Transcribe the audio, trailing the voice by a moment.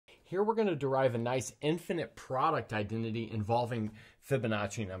Here we're going to derive a nice infinite product identity involving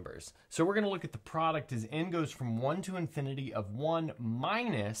Fibonacci numbers. So we're going to look at the product as n goes from 1 to infinity of 1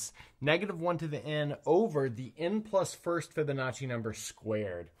 minus -1 to the n over the n plus first Fibonacci number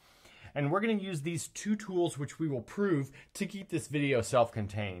squared. And we're going to use these two tools, which we will prove, to keep this video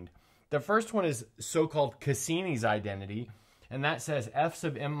self-contained. The first one is so-called Cassini's identity, and that says f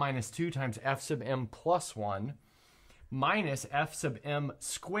sub m minus 2 times f sub m plus 1 minus f sub m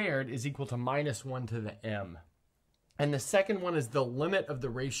squared is equal to minus 1 to the m. And the second one is the limit of the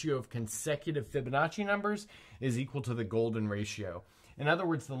ratio of consecutive Fibonacci numbers is equal to the golden ratio. In other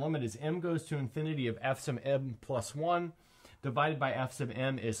words, the limit is m goes to infinity of f sub m plus 1 divided by f sub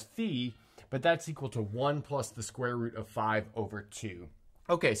m is phi, but that's equal to 1 plus the square root of 5 over 2.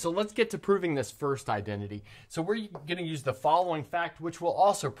 Okay, so let's get to proving this first identity. So we're going to use the following fact, which we'll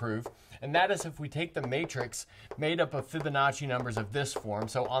also prove, and that is if we take the matrix made up of Fibonacci numbers of this form,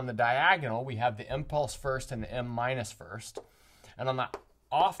 so on the diagonal we have the impulse first and the m minus first, and on the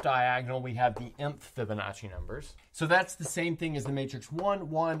off diagonal we have the nth Fibonacci numbers. So that's the same thing as the matrix 1,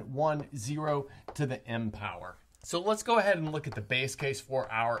 1, 1, 0 to the m power. So let's go ahead and look at the base case for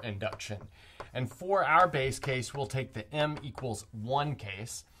our induction. And for our base case, we'll take the m equals 1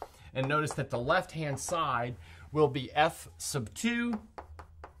 case. And notice that the left-hand side will be f sub 2,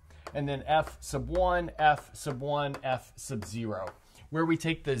 and then f sub 1, f sub 1, f sub 0, where we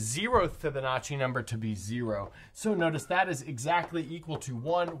take the 0th Fibonacci number to be 0. So notice that is exactly equal to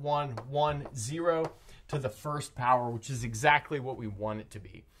 1, 1, 1, 0 to the first power, which is exactly what we want it to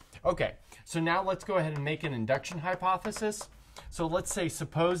be. Okay, so now let's go ahead and make an induction hypothesis. So let's say,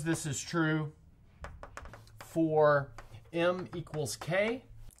 suppose this is true for m equals k.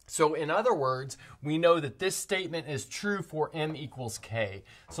 So in other words, we know that this statement is true for m equals k.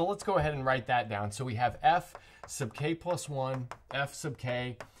 So let's go ahead and write that down. So we have f sub k plus 1, f sub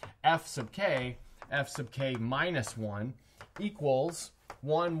k, f sub k, f sub k minus 1 equals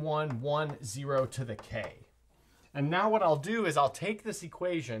 1, 1, 1, 0 to the k. And now what I'll do is I'll take this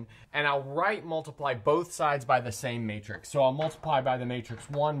equation and I'll multiply both sides by the same matrix. So I'll multiply by the matrix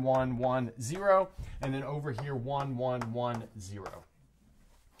 1, 1, 1, 0, and then over here 1, 1, 1, 0.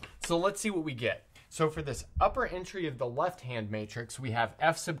 So let's see what we get. So for this upper entry of the left-hand matrix, we have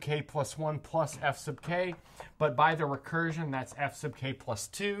f sub k plus 1 plus f sub k, but by the recursion, that's f sub k plus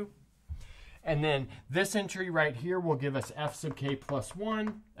 2. And then this entry right here will give us f sub k plus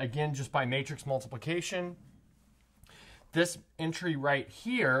 1, again, just by matrix multiplication. This entry right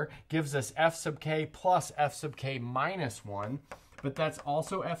here gives us f sub k plus f sub k minus 1, but that's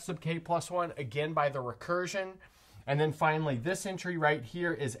also f sub k plus 1, again by the recursion. And then finally, this entry right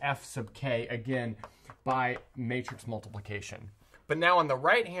here is f sub k, again by matrix multiplication. But now on the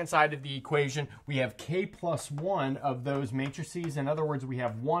right-hand side of the equation, we have k plus 1 of those matrices. In other words, we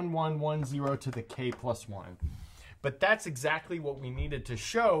have 1, 1, 1, 0 to the k plus 1. But that's exactly what we needed to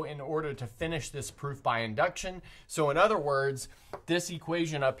show in order to finish this proof by induction. So in other words, this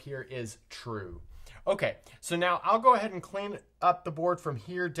equation up here is true. Okay, so now I'll go ahead and clean up the board from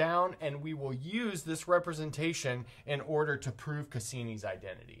here down, and we will use this representation in order to prove Cassini's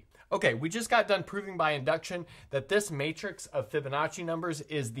identity. Okay, we just got done proving by induction that this matrix of Fibonacci numbers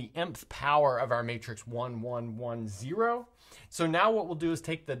is the nth power of our matrix 1, 1, 1, 0. So now what we'll do is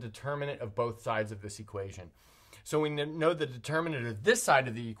take the determinant of both sides of this equation. So we know the determinant of this side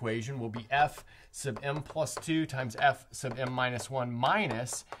of the equation will be f sub m plus 2 times f sub m minus 1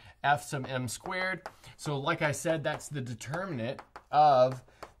 minus f sub m squared. So like I said, that's the determinant of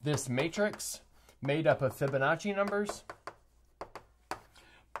this matrix made up of Fibonacci numbers.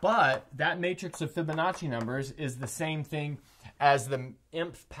 But that matrix of Fibonacci numbers is the same thing as the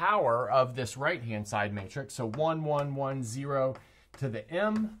mth power of this right-hand side matrix. So 1, 1, 1, 0 to the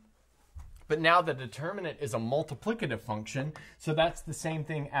m. But now the determinant is a multiplicative function, so that's the same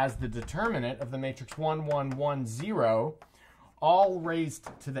thing as the determinant of the matrix 1, 1, 1, 0, all raised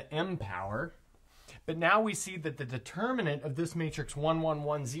to the m power. But now we see that the determinant of this matrix 1, 1,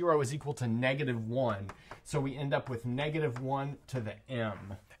 1, 0 is equal to -1. So we end up with -1 to the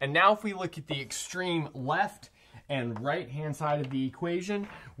m. And now if we look at the extreme left and right-hand side of the equation,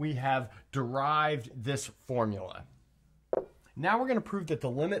 we have derived this formula. Now we're going to prove that the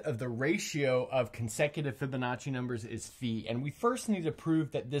limit of the ratio of consecutive Fibonacci numbers is phi, and we first need to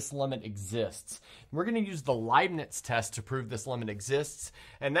prove that this limit exists. We're going to use the Leibniz Test to prove this limit exists,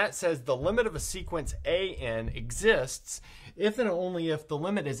 and that says the limit of a sequence an exists if and only if the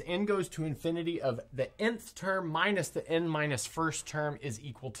limit as n goes to infinity of the nth term minus the n minus first term is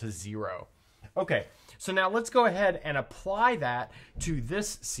equal to 0. Okay, so now let's go ahead and apply that to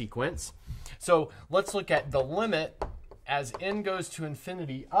this sequence. So let's look at the limit as n goes to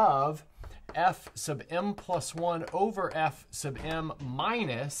infinity of f sub m plus 1 over f sub m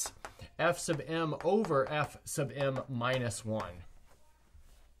minus f sub m over f sub m minus 1.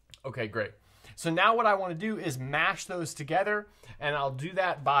 Okay, great. So now what I want to do is mash those together, and I'll do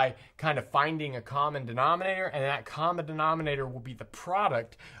that by kind of finding a common denominator, and that common denominator will be the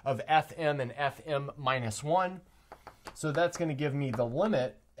product of fm and fm minus 1. So that's going to give me the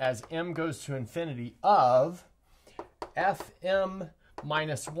limit as m goes to infinity of fm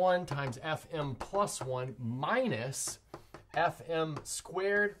minus 1 times fm plus 1 minus fm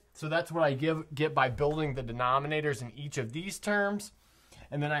squared. So that's what I get by building the denominators in each of these terms.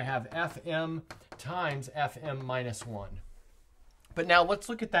 And then I have fm times fm minus 1. But now let's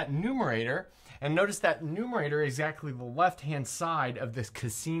look at that numerator, and notice that numerator is exactly the left-hand side of this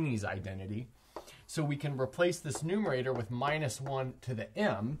Cassini's identity. So we can replace this numerator with minus 1 to the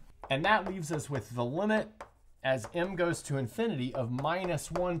m, and that leaves us with the limit as m goes to infinity of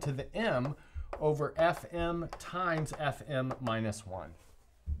minus 1 to the m over fm times fm minus 1.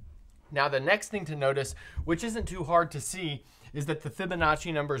 Now the next thing to notice, which isn't too hard to see, is that the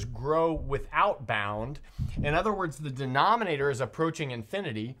Fibonacci numbers grow without bound. In other words, the denominator is approaching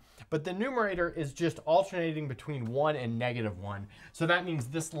infinity, but the numerator is just alternating between 1 and negative 1. So that means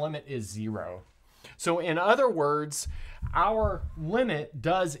this limit is 0. So in other words, our limit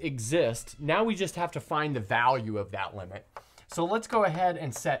does exist. Now we just have to find the value of that limit. So let's go ahead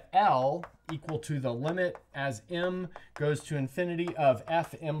and set L equal to the limit as m goes to infinity of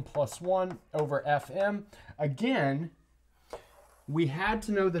fm plus 1 over fm. Again, we had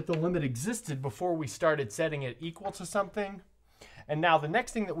to know that the limit existed before we started setting it equal to something. And now the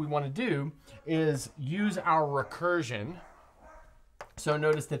next thing that we want to do is use our recursion. So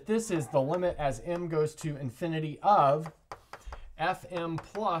notice that this is the limit as m goes to infinity of fm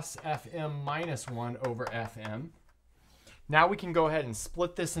plus fm minus 1 over fm. Now we can go ahead and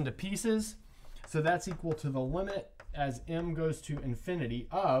split this into pieces. So that's equal to the limit as m goes to infinity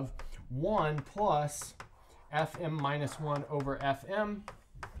of 1 plus fm minus 1 over fm.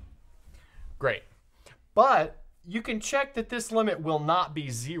 Great. But you can check that this limit will not be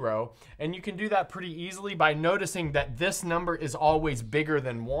 0, and you can do that pretty easily by noticing that this number is always bigger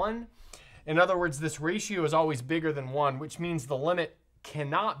than 1. In other words, this ratio is always bigger than 1, which means the limit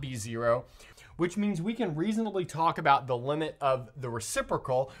cannot be 0, which means we can reasonably talk about the limit of the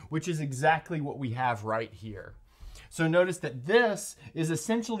reciprocal, which is exactly what we have right here. So notice that this is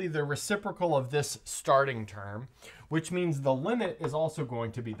essentially the reciprocal of this starting term, which means the limit is also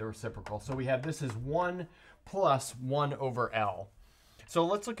going to be the reciprocal. So we have this is 1 plus 1 over L. So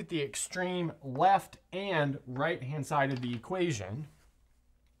let's look at the extreme left and right-hand side of the equation.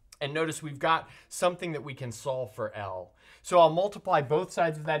 And notice we've got something that we can solve for L. So I'll multiply both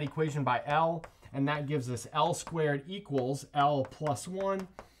sides of that equation by L, and that gives us L squared equals L plus 1.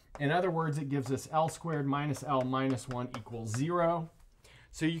 In other words, it gives us L squared minus L minus 1 equals 0.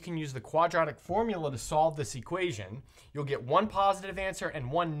 So you can use the quadratic formula to solve this equation. You'll get one positive answer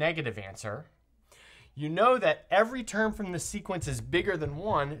and one negative answer. You know that every term from the sequence is bigger than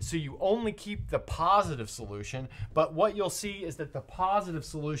 1, so you only keep the positive solution. But what you'll see is that the positive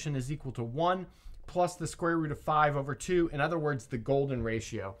solution is equal to 1 plus the square root of 5 over 2. In other words, the golden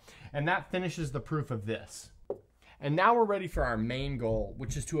ratio. And that finishes the proof of this. And now we're ready for our main goal,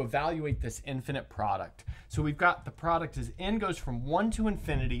 which is to evaluate this infinite product. So we've got the product as n goes from 1 to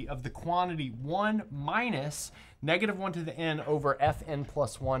infinity of the quantity 1 minus negative 1 to the n over fn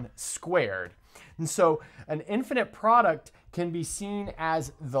plus 1 squared. And so an infinite product can be seen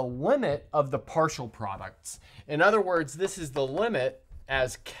as the limit of the partial products. In other words, this is the limit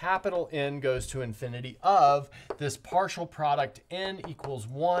as capital N goes to infinity of this partial product n equals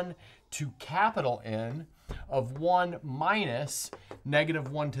 1 to capital N of 1 minus negative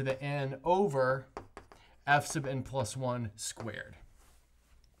 1 to the n over f sub n plus 1 squared.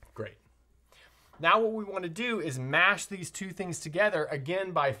 Great. Now what we want to do is mash these two things together,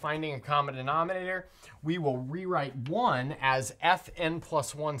 again by finding a common denominator. We will rewrite 1 as fn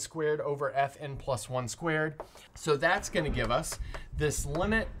plus 1 squared over fn plus 1 squared. So that's going to give us this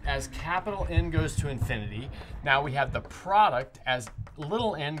limit as capital N goes to infinity. Now we have the product as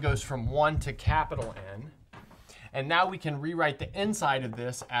little n goes from 1 to capital N. And now we can rewrite the inside of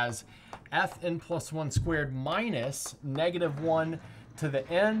this as fn plus 1 squared minus negative 1 to the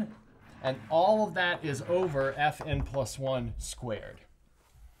n. And all of that is over fn plus 1 squared.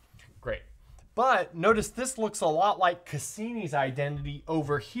 Great. But notice this looks a lot like Cassini's identity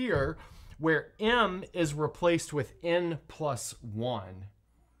over here, where m is replaced with n plus 1.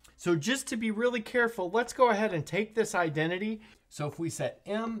 So just to be really careful, let's go ahead and take this identity. So if we set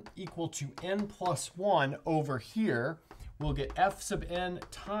m equal to n plus 1 over here, we'll get f sub n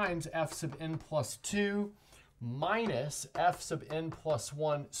times f sub n plus 2 minus f sub n plus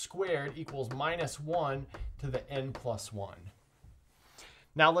 1 squared equals minus 1 to the n plus 1.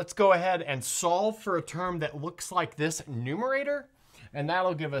 Now let's go ahead and solve for a term that looks like this numerator, and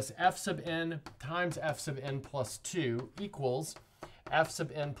that'll give us f sub n times f sub n plus 2 equals f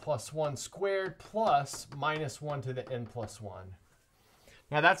sub n plus 1 squared plus minus 1 to the n plus 1.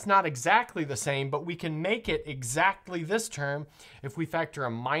 Now that's not exactly the same, but we can make it exactly this term if we factor a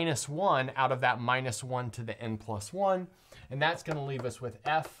minus 1 out of that minus 1 to the n plus 1. And that's going to leave us with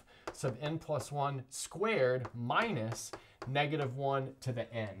f sub n plus 1 squared minus negative 1 to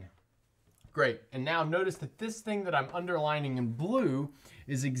the n. Great. And now notice that this thing that I'm underlining in blue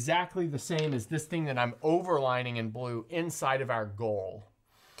is exactly the same as this thing that I'm overlining in blue inside of our goal.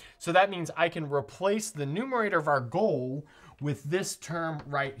 So that means I can replace the numerator of our goal with this term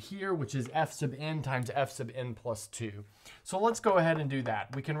right here, which is f sub n times f sub n plus 2. So let's go ahead and do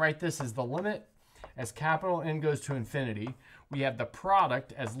that. We can write this as the limit as capital N goes to infinity. We have the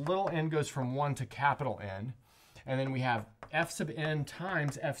product as little n goes from 1 to capital N. And then we have f sub n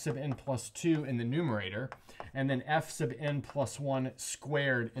times f sub n plus 2 in the numerator, and then f sub n plus 1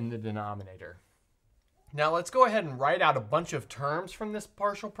 squared in the denominator. Now let's go ahead and write out a bunch of terms from this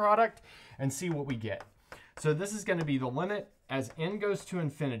partial product and see what we get. So this is going to be the limit as n goes to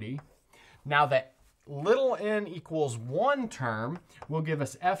infinity. Now that little n equals 1 term will give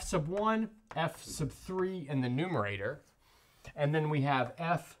us f sub 1, f sub 3 in the numerator. And then we have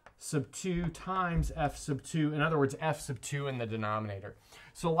f sub 2 times f sub 2, in other words, f sub 2 in the denominator.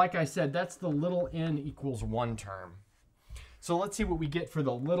 So like I said, that's the little n equals 1 term. So let's see what we get for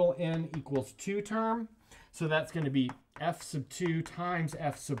the little n equals 2 term. So that's going to be f sub 2 times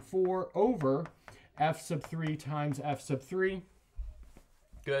f sub 4 over f sub 3 times f sub 3.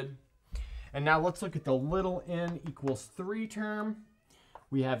 Good. And now let's look at the little n equals 3 term.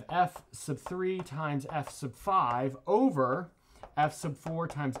 We have f sub 3 times f sub 5 over f sub 4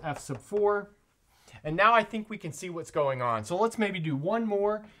 times f sub 4. And now I think we can see what's going on. So let's maybe do one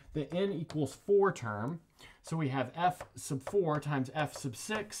more, the n equals 4 term. So we have f sub 4 times f sub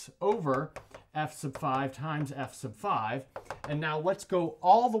 6 over f sub 5 times f sub 5. And now let's go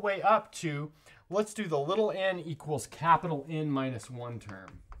all the way up to, let's do the little n equals capital N minus 1 term.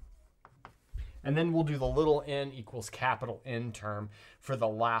 And then we'll do the little n equals capital N term for the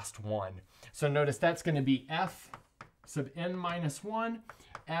last one. So notice that's going to be f sub n minus 1,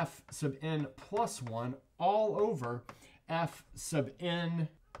 f sub n plus 1, all over f sub n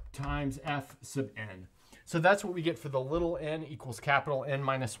times f sub n. So that's what we get for the little n equals capital N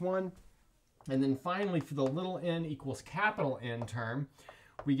minus 1. And then finally, for the little n equals capital N term,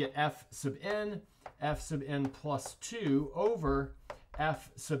 we get f sub n plus 2 over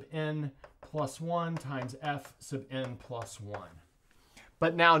f sub n plus 1 times f sub n plus 1.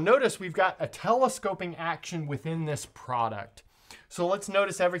 But now notice we've got a telescoping action within this product. So let's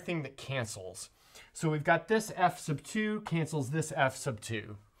notice everything that cancels. So we've got this f sub 2 cancels this f sub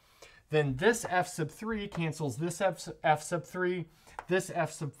 2. Then this f sub 3 cancels this f sub 3. This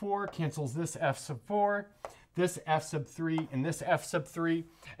f sub 4 cancels this f sub 4. This f sub 3 and this f sub 3,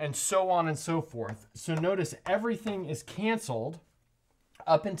 and so on and so forth. So notice everything is canceled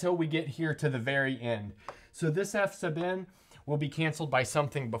up until we get here to the very end. So this f sub n will be canceled by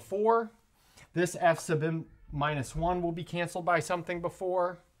something before. This f sub n minus 1 will be canceled by something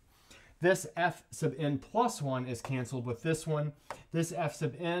before. This f sub n plus 1 is canceled with this one. This f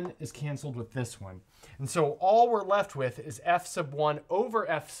sub n is canceled with this one. And so all we're left with is f sub 1 over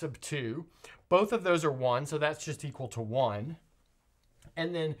f sub 2. Both of those are 1, so that's just equal to 1.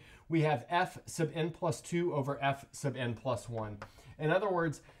 And then we have f sub n plus 2 over f sub n plus 1. In other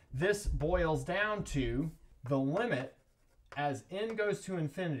words, this boils down to the limit as n goes to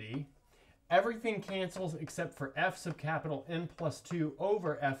infinity. Everything cancels except for f sub capital N plus 2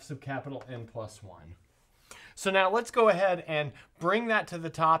 over f sub capital N plus 1. So now let's go ahead and bring that to the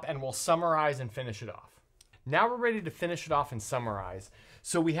top and we'll summarize and finish it off. Now we're ready to finish it off and summarize.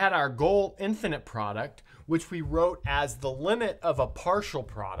 So we had our goal infinite product, which we wrote as the limit of a partial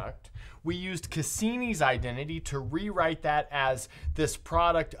product. We used Cassini's identity to rewrite that as this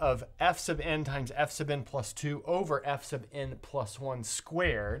product of f sub n times f sub n plus 2 over f sub n plus 1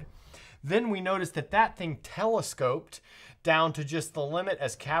 squared. Then we noticed that that thing telescoped down to just the limit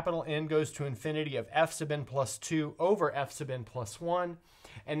as capital N goes to infinity of f sub n plus 2 over f sub n plus 1.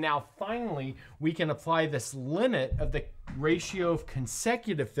 And now finally, we can apply this limit of the ratio of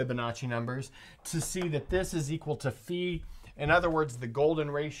consecutive Fibonacci numbers to see that this is equal to phi. In other words, the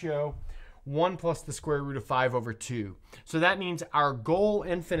golden ratio, 1 plus the square root of 5 over 2. So that means our goal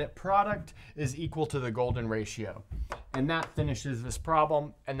infinite product is equal to the golden ratio. And that finishes this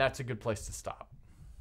problem, and that's a good place to stop.